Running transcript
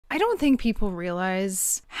I don't think people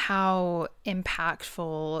realize how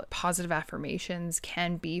impactful positive affirmations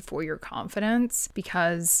can be for your confidence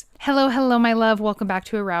because hello, my love. Welcome back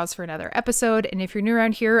to Arouse for another episode. And if you're new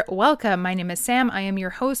around here, welcome. My name is Sam. I am your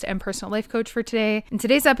host and personal life coach for today. And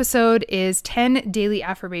today's episode is 10 daily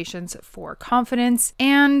affirmations for confidence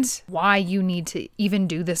and why you need to even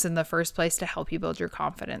do this in the first place to help you build your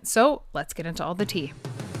confidence. So let's get into all the tea.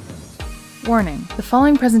 Warning, the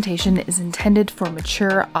following presentation is intended for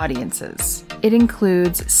mature audiences. It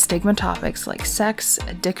includes stigma topics like sex,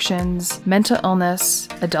 addictions, mental illness,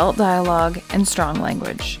 adult dialogue, and strong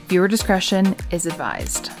language. Viewer discretion is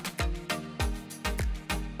advised.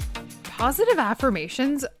 Positive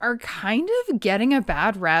affirmations are kind of getting a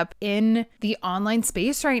bad rep in the online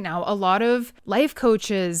space right now. A lot of life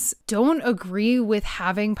coaches don't agree with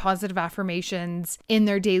having positive affirmations in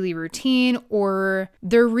their daily routine, or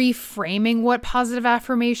they're reframing what positive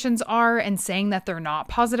affirmations are and saying that they're not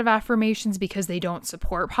positive affirmations because they don't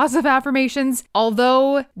support positive affirmations.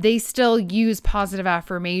 Although they still use positive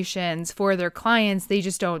affirmations for their clients, they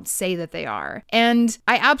just don't say that they are. And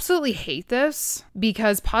I absolutely hate this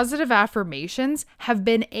because positive affirmations have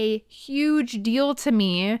been a huge deal to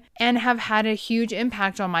me and have had a huge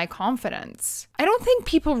impact on my confidence. I don't think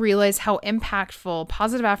people realize how impactful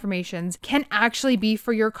positive affirmations can actually be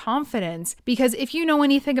for your confidence, because if you know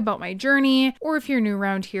anything about my journey, or if you're new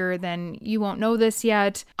around here, then you won't know this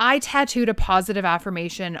yet. I tattooed a positive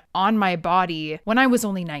affirmation on my body when I was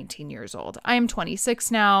only 19 years old. I am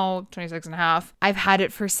 26 now, 26 and a half. I've had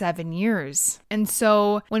it for 7 years. And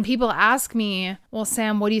so when people ask me, well,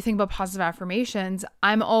 Sam, what do you think about positive affirmations?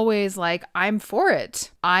 I'm always like, I'm for it.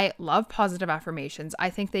 I love positive affirmations. I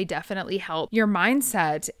think they definitely help your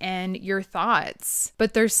mindset and your thoughts.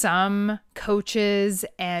 But there's some coaches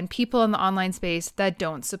and people in the online space that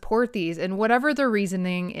don't support these. And whatever the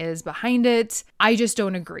reasoning is behind it, I just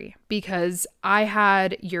don't agree, because I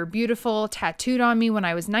had "You're beautiful" tattooed on me when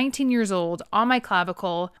I was 19 years old on my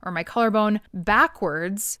clavicle or my collarbone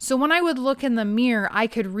backwards. So when I would look in the mirror, I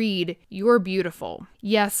could read "You're beautiful."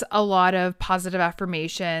 Yes, a lot of positive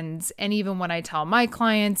affirmations. And even when I tell my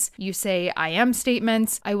clients, you say "I am"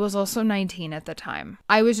 statements. I was also 19 at the time.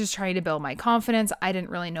 I was just trying to build my confidence. I didn't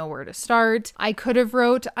really know where to start. I could have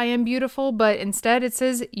wrote "I am beautiful," but instead it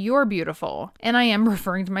says "You're beautiful." And I am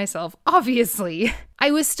referring to myself, obviously. I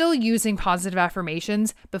was still using positive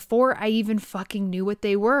affirmations before I even fucking knew what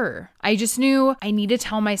they were. I just knew I need to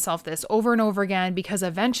tell myself this over and over again because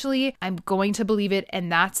eventually I'm going to believe it,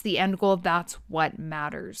 and that's the end goal. That's what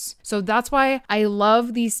matters. So that's why I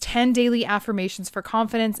love these 10 daily affirmations for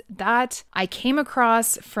confidence that I came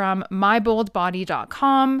across from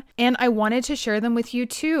myboldbody.com, and I wanted to share them with you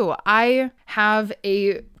too. I have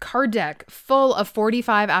a card deck full of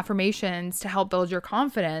 45 affirmations to help build your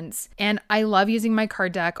confidence. And I love using my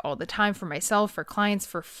card deck all the time for myself, for clients,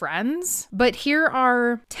 for friends. But here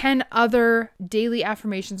are 10 other daily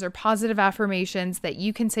affirmations or positive affirmations that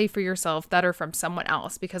you can say for yourself that are from someone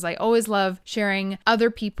else, because I always love sharing other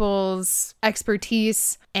people's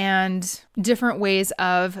expertise and different ways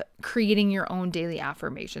of creating your own daily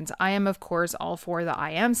affirmations. I am, of course, all for the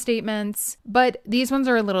 "I am" statements, but these ones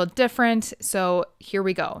are a little different. So here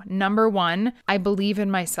we go. Number 1, I believe in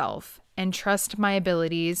myself and trust my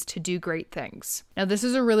abilities to do great things. Now, this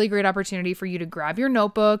is a really great opportunity for you to grab your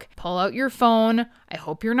notebook, pull out your phone. I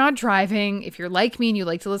hope you're not driving. If you're like me and you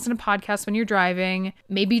like to listen to podcasts when you're driving,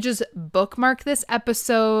 maybe just bookmark this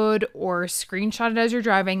episode or screenshot it as you're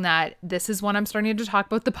driving, that this is when I'm starting to talk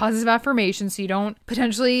about the positive affirmations so you don't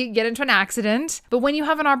potentially get into an accident. But when you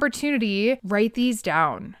have an opportunity, write these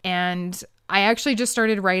down. And I actually just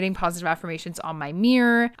started writing positive affirmations on my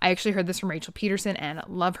mirror. I actually heard this from Rachel Peterson and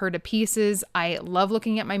love her to pieces. I love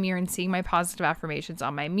looking at my mirror and seeing my positive affirmations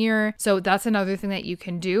on my mirror. So that's another thing that you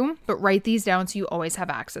can do, but write these down so you always have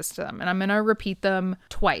access to them. And I'm going to repeat them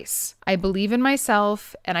twice. I believe in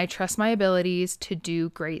myself and I trust my abilities to do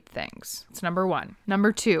great things. It's number 1.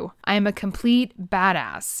 Number 2, I am a complete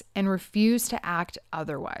badass and refuse to act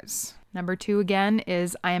otherwise. Number 2 again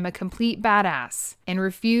is I am a complete badass and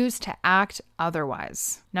refuse to act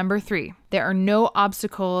otherwise. Number 3, there are no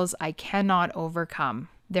obstacles I cannot overcome.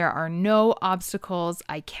 There are no obstacles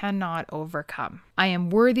I cannot overcome. I am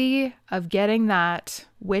worthy of getting that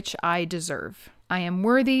which I deserve. I am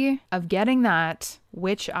worthy of getting that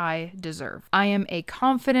which I deserve. I am a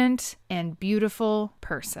confident and beautiful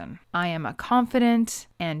person. I am a confident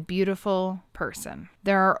and beautiful person.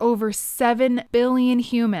 There are over 7 billion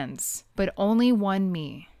humans, but only one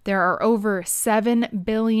me. There are over 7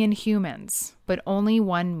 billion humans, but only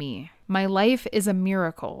one me. My life is a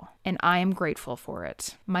miracle, and I am grateful for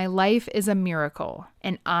it. My life is a miracle,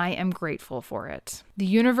 and I am grateful for it. The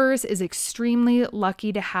universe is extremely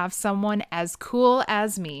lucky to have someone as cool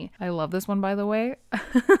as me. I love this one, by the way.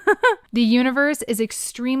 The universe is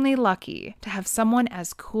extremely lucky to have someone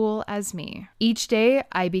as cool as me. Each day,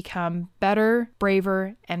 I become better,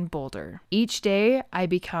 braver, and bolder. Each day, I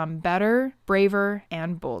become better, braver,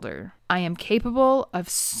 and bolder. I am capable of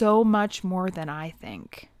so much more than I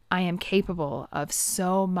think. I am capable of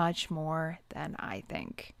so much more than I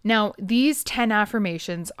think. Now, these 10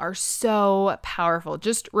 affirmations are so powerful.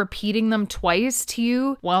 Just repeating them twice to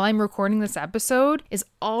you while I'm recording this episode is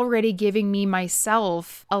already giving me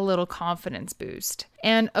myself a little confidence boost.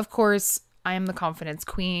 And of course, I am the confidence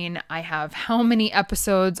queen. I have how many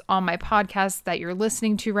episodes on my podcast that you're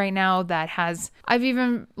listening to right now I've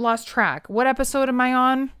even lost track. What episode am I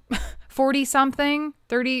on? 40 something,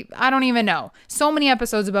 30, I don't even know. So many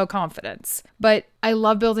episodes about confidence, but I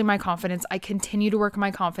love building my confidence. I continue to work on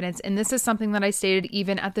my confidence. And this is something that I stated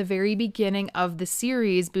even at the very beginning of the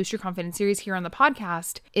series, Boost Your Confidence series here on the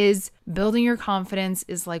podcast, is building your confidence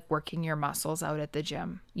is like working your muscles out at the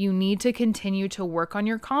gym. You need to continue to work on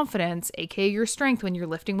your confidence, aka your strength when you're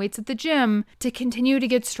lifting weights at the gym, to continue to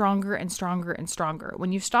get stronger and stronger and stronger.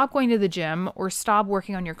 When you stop going to the gym or stop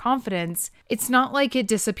working on your confidence, it's not like it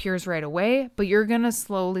disappears right away, but you're going to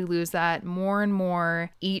slowly lose that more and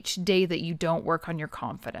more each day that you don't work on your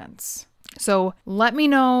confidence. So let me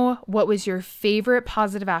know what was your favorite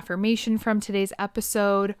positive affirmation from today's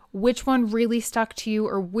episode, which one really stuck to you,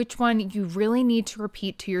 or which one you really need to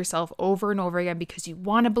repeat to yourself over and over again because you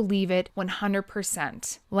want to believe it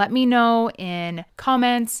 100%. Let me know in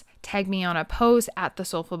comments. Tag me on a post at The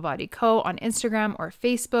Soulful Body Co. on Instagram or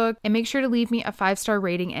Facebook, and make sure to leave me a 5-star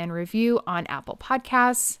rating and review on Apple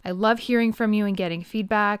Podcasts. I love hearing from you and getting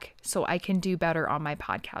feedback so I can do better on my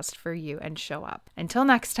podcast for you and show up. Until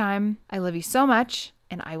next time, I love you so much,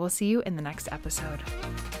 and I will see you in the next episode.